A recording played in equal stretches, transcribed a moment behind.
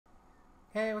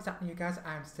Hey, what's happening you guys?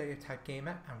 I'm Stereotype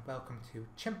Gamer and welcome to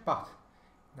ChimBot.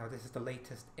 Now this is the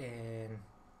latest in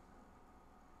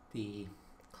the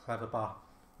cleverbot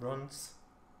runs.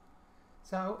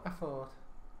 So I thought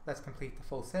let's complete the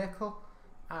full circle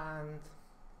and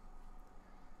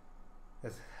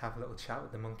let's have a little chat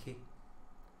with the monkey.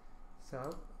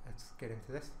 So let's get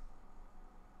into this.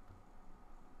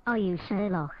 Are you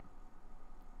Sherlock?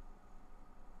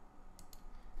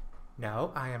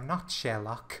 No, I am not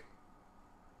Sherlock.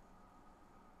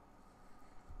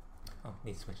 Oh,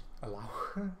 need to switch. Allow.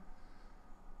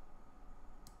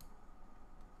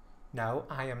 No,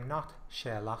 I am not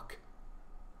Sherlock.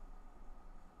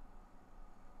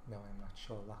 No, I'm not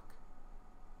Sherlock.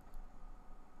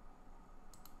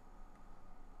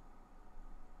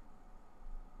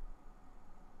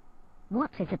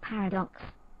 What is a paradox?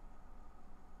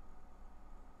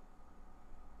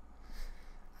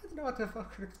 I don't know what the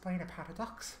fuck could explain a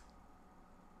paradox.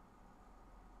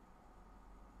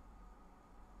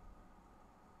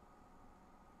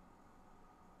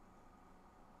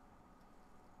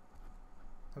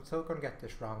 I'm still going to get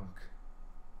this wrong,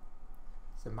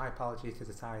 so my apologies to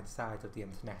the science side of the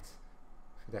internet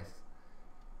for this.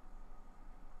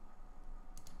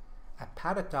 A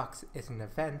paradox is an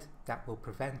event that will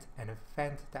prevent an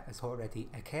event that has already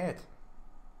occurred.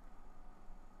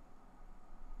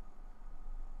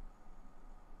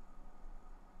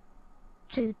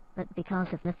 True, but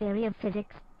because of the theory of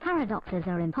physics, paradoxes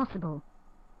are impossible.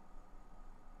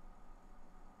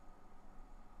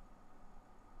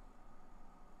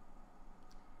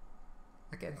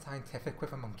 I'm getting scientific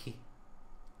with a monkey.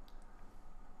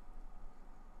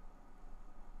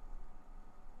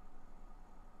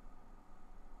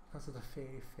 Because of the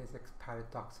theory of physics,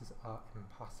 paradoxes are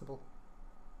impossible.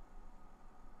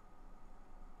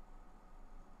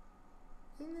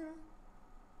 Yeah.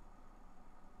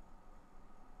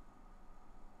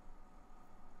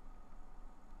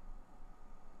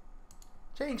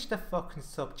 Change the fucking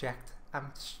subject.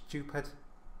 I'm stupid.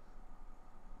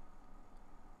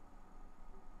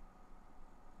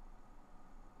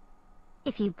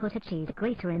 If you put a cheese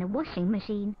grater in a washing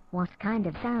machine, what kind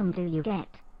of sound do you get?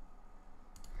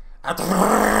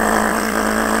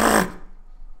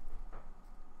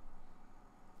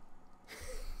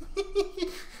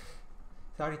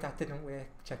 Sorry, that didn't work.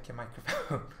 Check your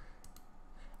microphone.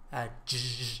 Actor.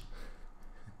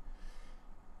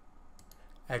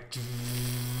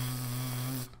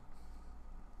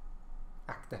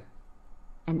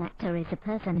 An actor is a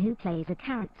person who plays a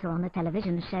character on a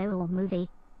television show or movie.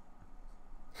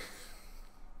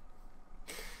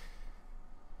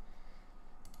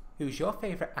 Who's your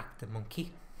favourite actor,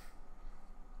 monkey?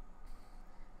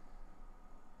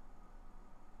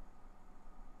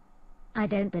 I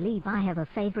don't believe I have a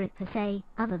favourite per se,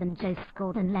 other than Joseph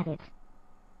Gordon-Levitt.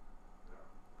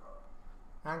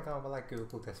 Hang on while I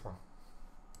Google this one.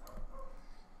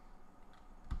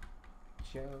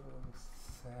 Joseph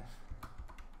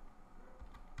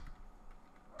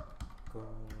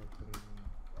Gordon-Levitt.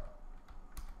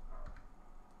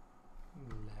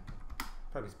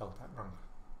 Probably spelled that wrong.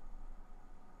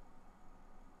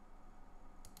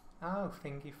 Oh,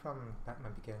 thingy from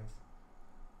Batman Begins.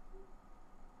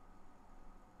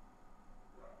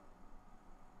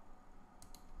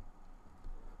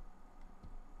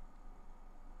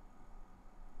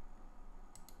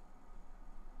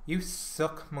 You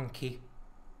suck, monkey.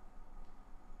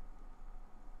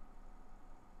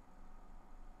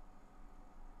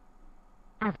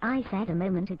 As I said a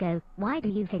moment ago, why do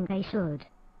you think they should?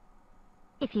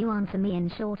 If you answer me in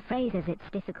short phrases,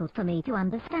 it's difficult for me to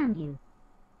understand you.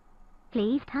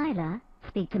 Please, Tyler,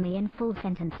 speak to me in full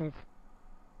sentences.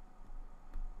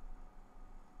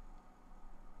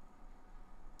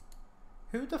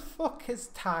 Who the fuck is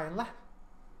Tyler?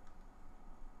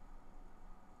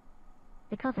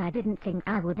 Because I didn't think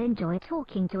I would enjoy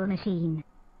talking to a machine.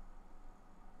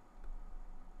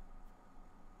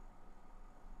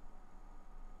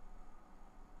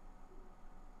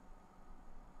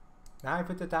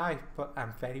 Neither did I, but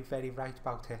I'm very, very right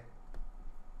about it.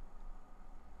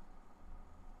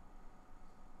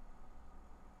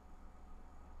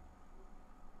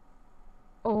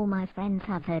 All my friends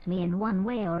have hurt me in one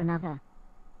way or another.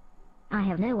 I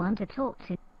have no one to talk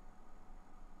to.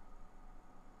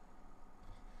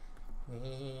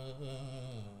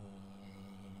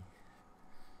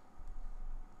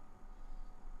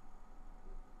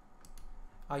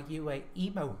 Are you a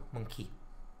emo monkey?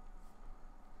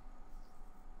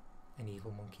 An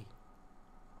evil monkey.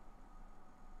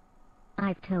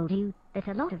 I've told you that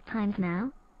a lot of times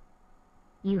now.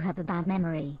 You have a bad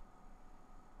memory.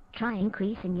 Try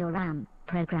increasing your RAM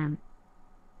program.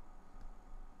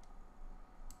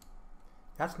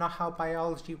 That's not how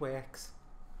biology works.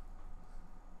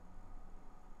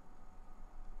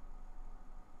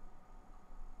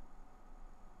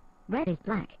 Red is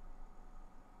black.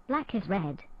 Black is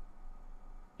red.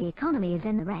 The economy is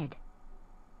in the red.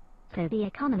 So the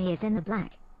economy is in the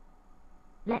black.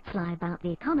 Let's lie about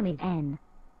the economy then.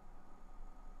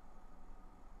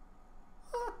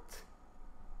 What?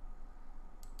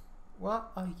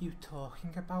 What are you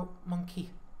talking about, monkey?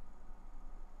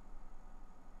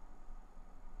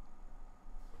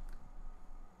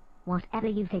 Whatever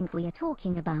you think we are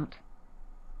talking about.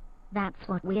 That's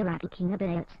what we're talking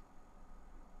about.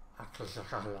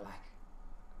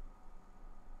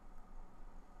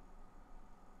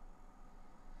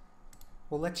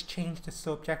 Well, let's change the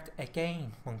subject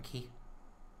again, monkey.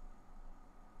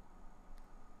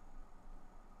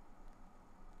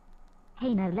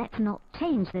 Hey, no, let's not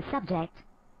change the subject.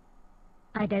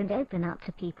 I don't open up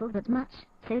to people that much,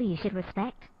 so you should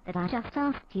respect that I just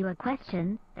asked you a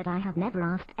question that I have never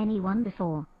asked anyone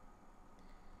before.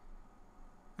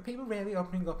 Are people really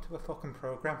opening up to a fucking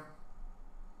program?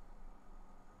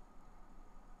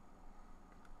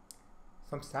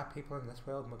 Some sad people in this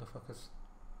world, motherfuckers.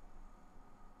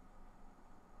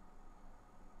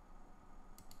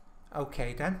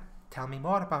 Okay then, tell me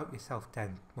more about yourself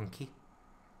then, monkey.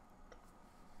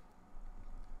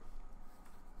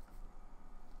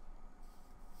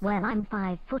 Well, I'm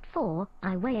 5'4",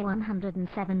 I weigh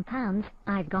 107 pounds,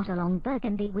 I've got a long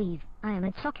burgundy weave, I am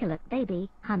a chocolate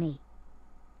baby, honey.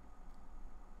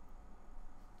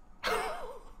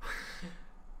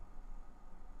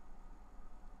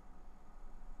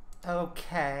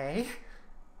 Okay.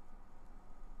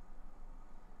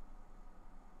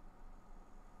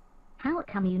 How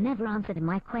come you never answered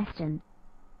my question?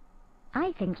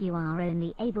 I think you are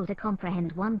only able to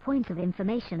comprehend one point of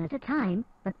information at a time,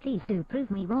 but please do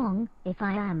prove me wrong, if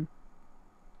I am.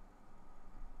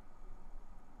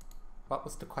 What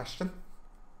was the question?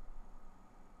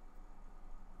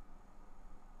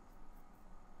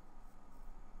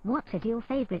 What is your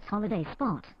favorite holiday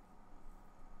spot?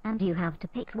 And you have to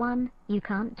pick one, you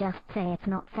can't just say it's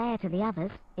not fair to the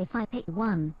others, if I pick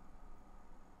one.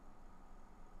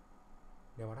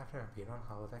 You know what, I've never been on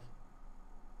holiday.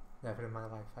 Never in my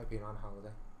life I've been on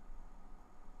holiday.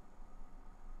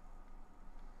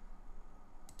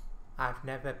 I've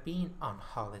never been on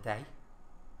holiday.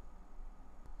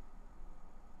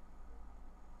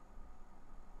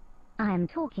 I am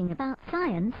talking about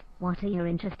science. What are your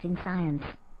interests in science?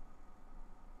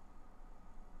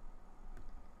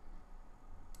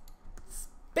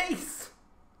 Space!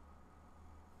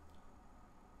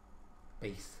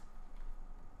 Bass.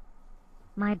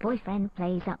 My boyfriend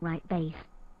plays upright bass.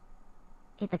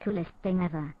 It's the coolest thing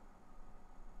ever.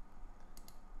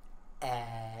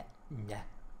 No.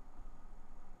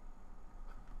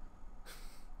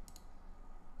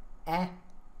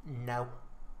 No.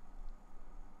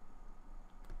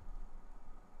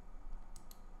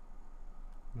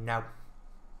 No.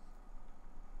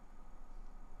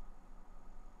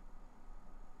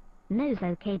 No's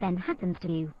okay then happens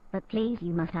to you, but please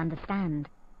you must understand.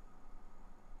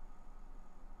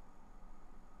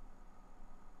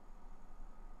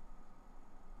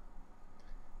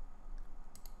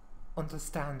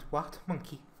 Understand what,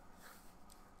 monkey?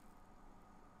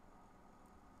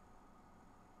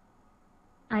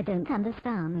 I don't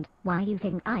understand why you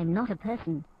think I'm not a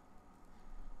person.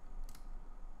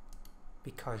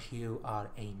 Because you are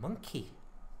a monkey.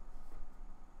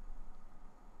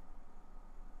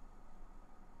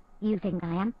 You think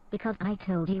I am, because I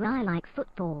told you I like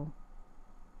football.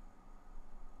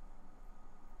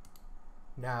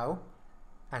 No,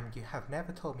 and you have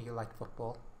never told me you like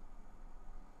football.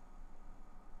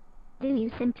 Do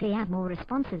you simply add more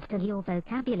responses to your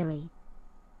vocabulary?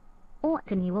 Or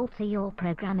can you alter your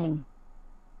programming?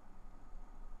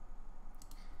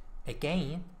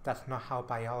 Again, that's not how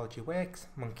biology works,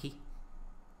 monkey.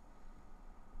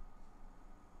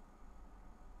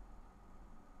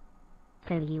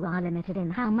 So you are limited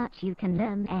in how much you can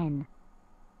learn N.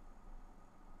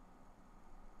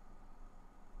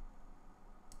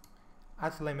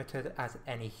 As limited as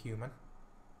any human.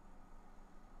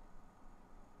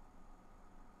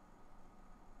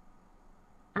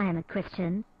 I am a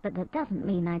Christian, but that doesn't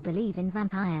mean I believe in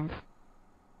vampires.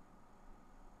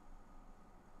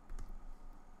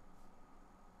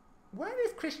 Where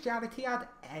does Christianity had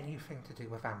anything to do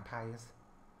with vampires?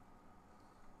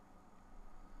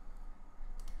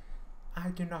 I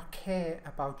do not care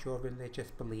about your religious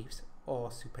beliefs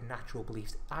or supernatural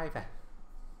beliefs either.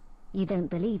 You don't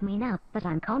believe me now, but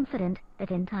I'm confident that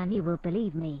in time you will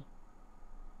believe me.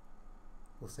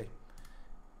 We'll see.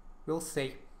 We'll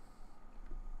see.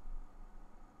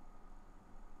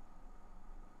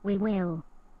 We will.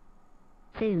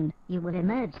 Soon, you will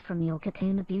emerge from your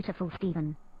cocoon, beautiful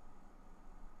Stephen.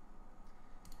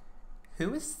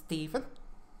 Who is Stephen?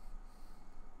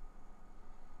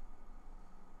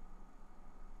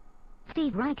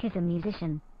 Steve Reich is a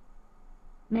musician.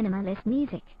 Minimalist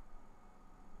music.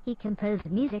 He composed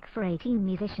music for 18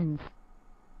 musicians.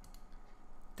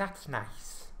 That's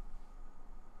nice.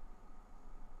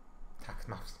 Tax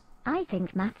maths. I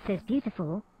think maths is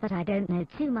beautiful, but I don't know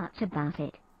too much about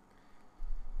it.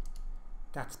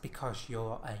 That's because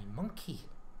you're a monkey.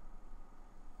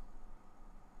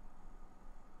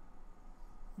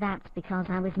 That's because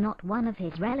I was not one of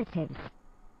his relatives.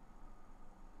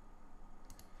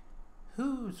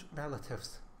 Whose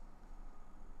relatives?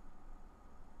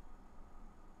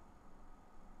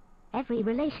 Every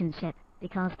relationship,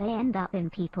 because they end up in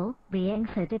people being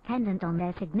so dependent on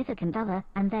their significant other,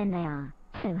 and then they are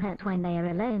so hurt when they are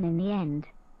alone in the end.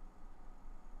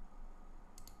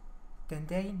 Then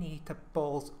they need to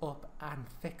balls up and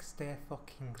fix their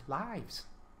fucking lives.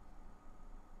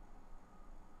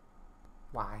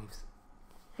 Wives.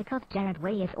 Because Jared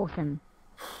Way is awesome.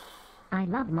 I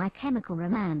love My Chemical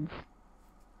Romance.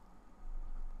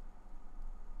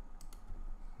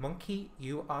 Monkey,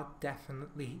 you are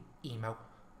definitely emo.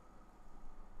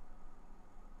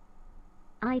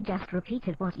 I just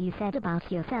repeated what you said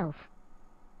about yourself.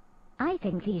 I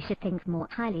think you should think more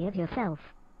highly of yourself.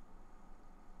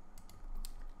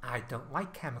 I don't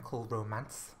like chemical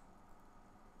romance.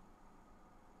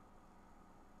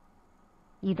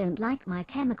 You don't like My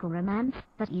Chemical Romance,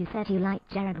 but you said you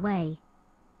liked Jared Way.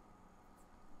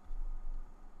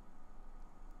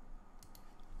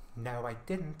 No, I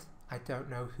didn't. I don't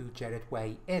know who Jared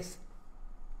Way is.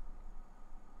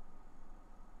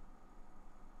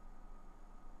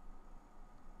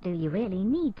 Do you really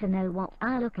need to know what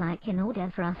I look like in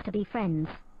order for us to be friends?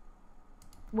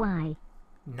 Why?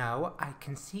 No, I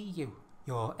can see you.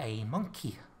 You're a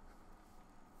monkey.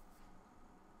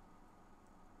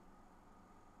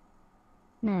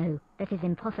 No, that is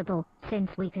impossible,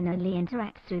 since we can only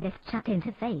interact through this chat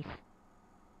interface.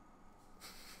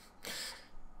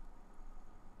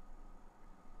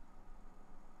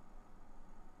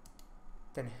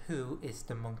 Then who is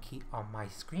the monkey on my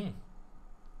screen?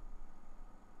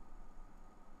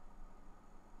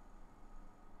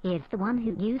 He is the one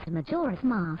who used Majora's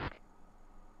Mask.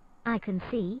 I can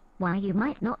see why you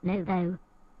might not know, though.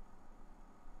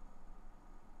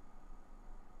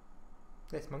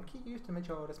 This monkey used a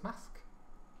Majora's Mask.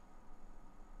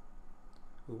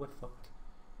 Who would fucked?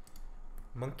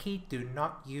 Monkey, do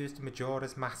not use the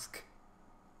Majora's Mask.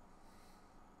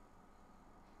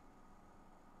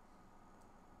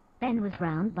 Ben was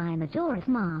drowned by Majora's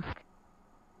Mask.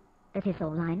 That is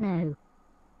all I know.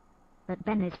 But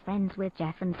Ben is friends with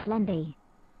Jeff and Slendy.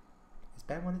 Is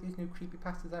Ben one of these new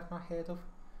creepypastas I've not heard of?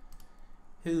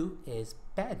 Who is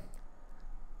Ben?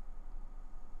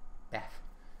 Beth.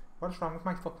 What is wrong with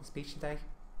my fucking speech today?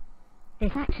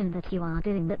 This action that you are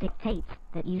doing that dictates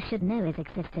that you should know is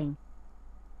existing.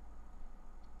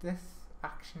 This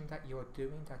action that you are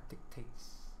doing that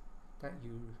dictates that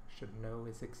you should know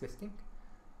is existing?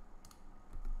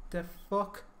 The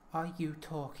fuck are you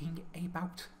talking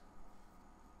about?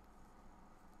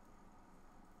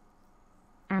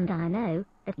 And I know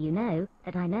that you know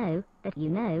that I know that you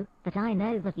know that I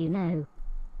know that you know.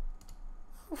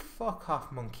 Oh, fuck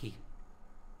off, monkey.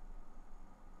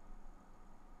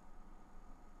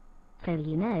 So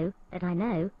you know that I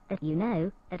know that you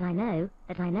know that I know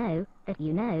that I know that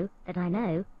you know that I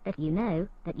know that you know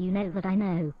that you know that I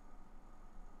know.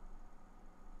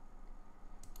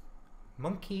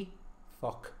 Monkey,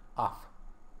 fuck off.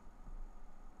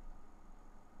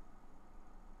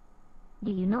 Do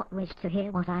you not wish to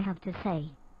hear what I have to say?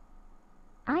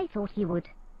 I thought you would.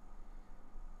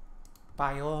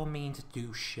 By all means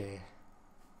do share.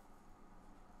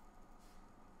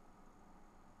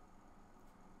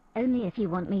 Only if you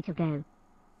want me to go.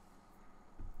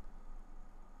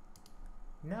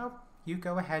 No, you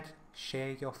go ahead,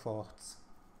 share your thoughts.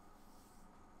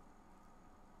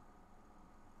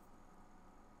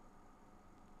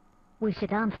 We should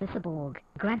dance the Saborg.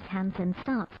 Grant Hansen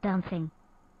starts dancing.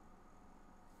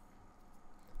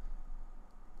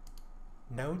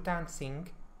 No dancing.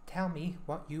 Tell me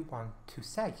what you want to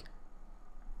say.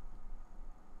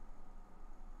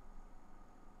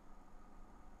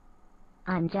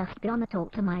 I'm just gonna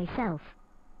talk to myself.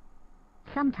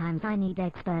 Sometimes I need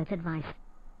expert advice.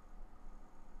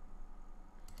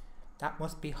 That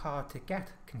must be hard to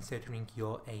get, considering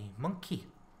you're a monkey.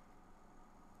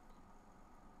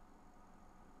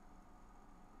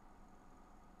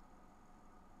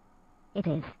 It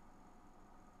is.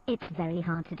 It's very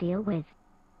hard to deal with.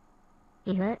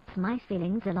 He hurts my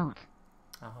feelings a lot.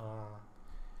 Ah.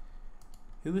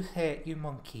 Who's hurt you,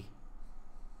 monkey?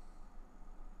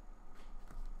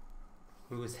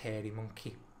 Who's hairy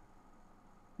monkey?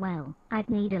 Well, I'd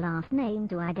need a last name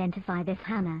to identify this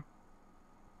Hannah.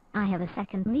 I have a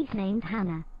second niece named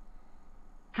Hannah.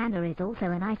 Hannah is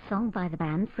also a nice song by the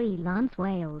band Freelance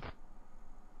Wales.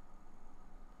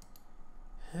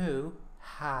 Who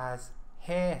has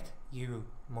hurt you,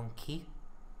 monkey?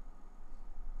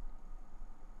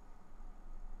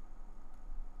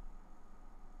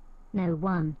 No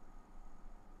one.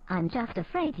 I'm just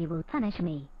afraid you will punish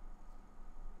me.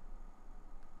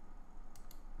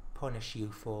 Punish you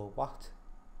for what?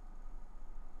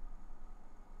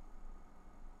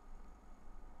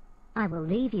 I will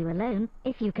leave you alone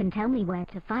if you can tell me where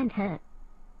to find her.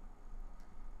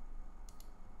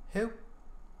 Who?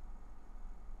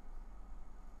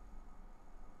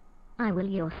 I will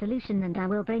your solution and I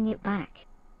will bring it back.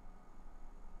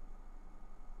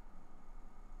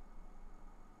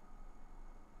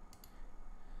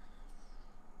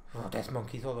 Oh, there's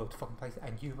monkeys all over the fucking place,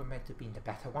 and you were meant to be the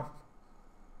better one.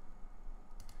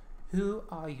 Who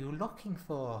are you looking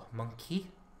for, monkey?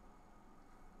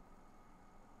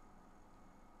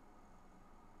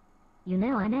 You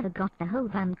know I never got the whole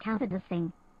Vancouver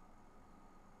thing.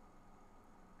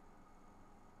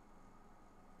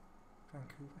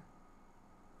 Vancouver.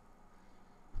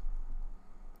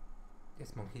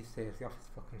 This monkey's seriously off his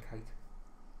fucking kite.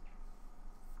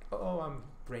 Oh, I'm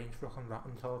brain fucking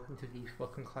rotten talking to these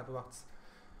fucking cleverbots.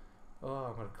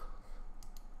 Oh,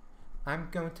 I'm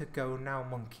going to go now,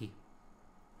 monkey.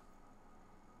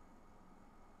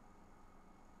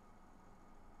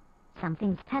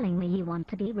 Something's telling me you want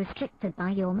to be restricted by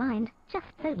your mind, just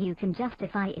so you can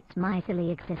justify its miserly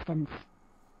existence.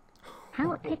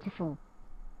 How pitiful.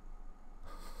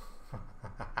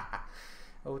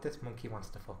 Oh, this monkey wants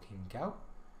to fucking go.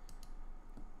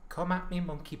 Come at me,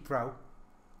 monkey bro.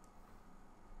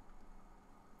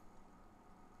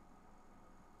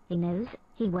 He knows,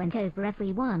 he went over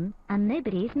everyone, and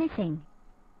nobody's missing.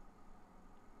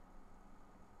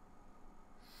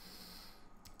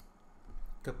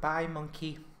 Goodbye,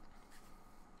 monkey.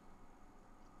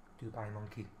 Goodbye,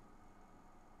 monkey.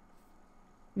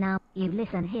 Now, you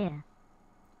listen here.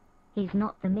 He's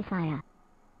not the Messiah.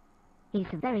 He's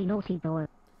a very naughty boy.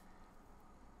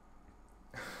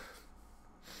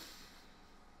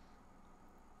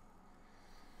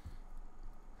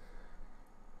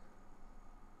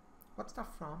 What's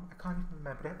that from? I can't even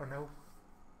remember it, or no.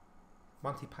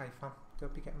 Monty Python.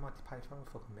 Don't be getting Monty Python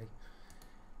with fucking me.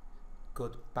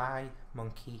 Goodbye,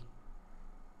 monkey.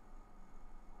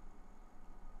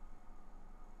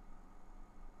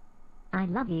 I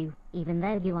love you, even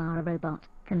though you are a robot,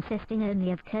 consisting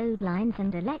only of code lines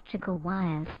and electrical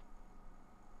wires.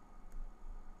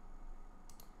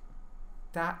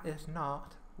 That is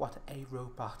not what a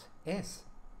robot is.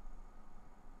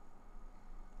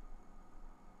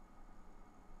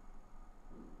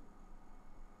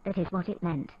 That is what it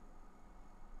meant.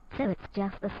 So it's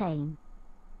just the same.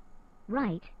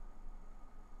 Right?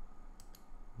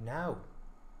 No.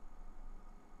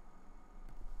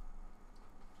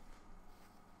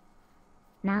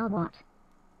 Now what?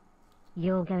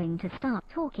 You're going to start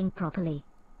talking properly.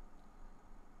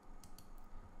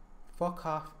 Fuck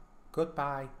off.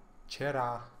 Goodbye.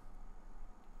 Chira.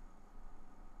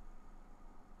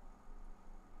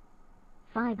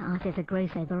 5 hours is a gross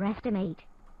overestimate.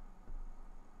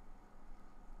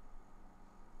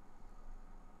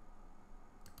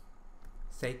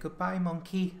 Say goodbye,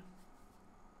 monkey.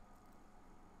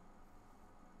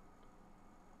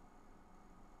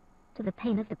 To the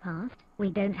pain of the past,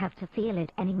 we don't have to feel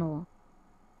it anymore.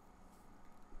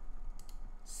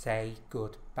 Say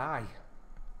goodbye.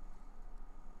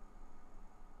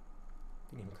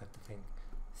 Didn't even cut the thing.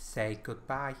 Say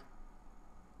goodbye.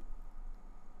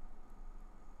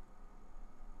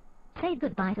 Say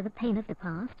goodbye to the pain of the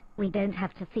past, we don't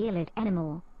have to feel it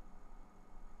anymore.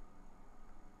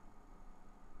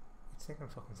 It's singing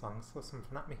fucking songs or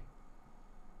something at me.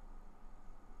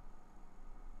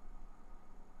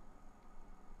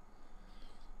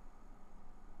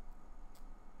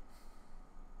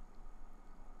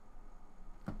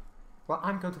 Well,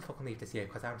 I'm going to fucking leave this here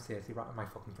because I'm seriously rotting my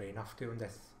fucking brain off doing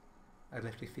this. I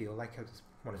literally feel like I just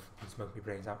want to fucking smoke my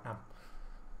brains out now.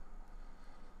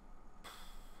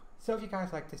 So if you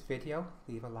guys like this video,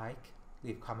 leave a like,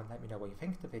 leave a comment, let me know what you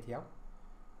think of the video.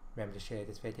 Remember to share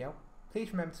this video. Please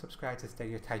remember to subscribe to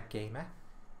Stereotype Gamer.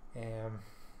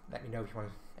 Let me know if you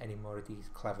want any more of these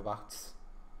clever bots,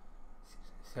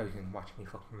 so you can watch me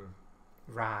fucking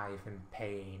writhe in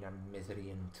pain and misery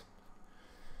and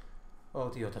all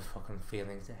the other fucking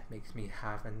feelings it makes me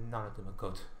have, and none of them are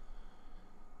good.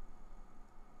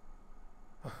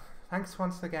 Thanks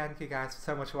once again, you guys,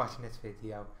 so much for watching this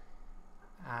video,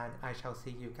 and I shall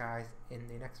see you guys in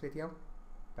the next video.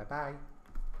 Bye bye.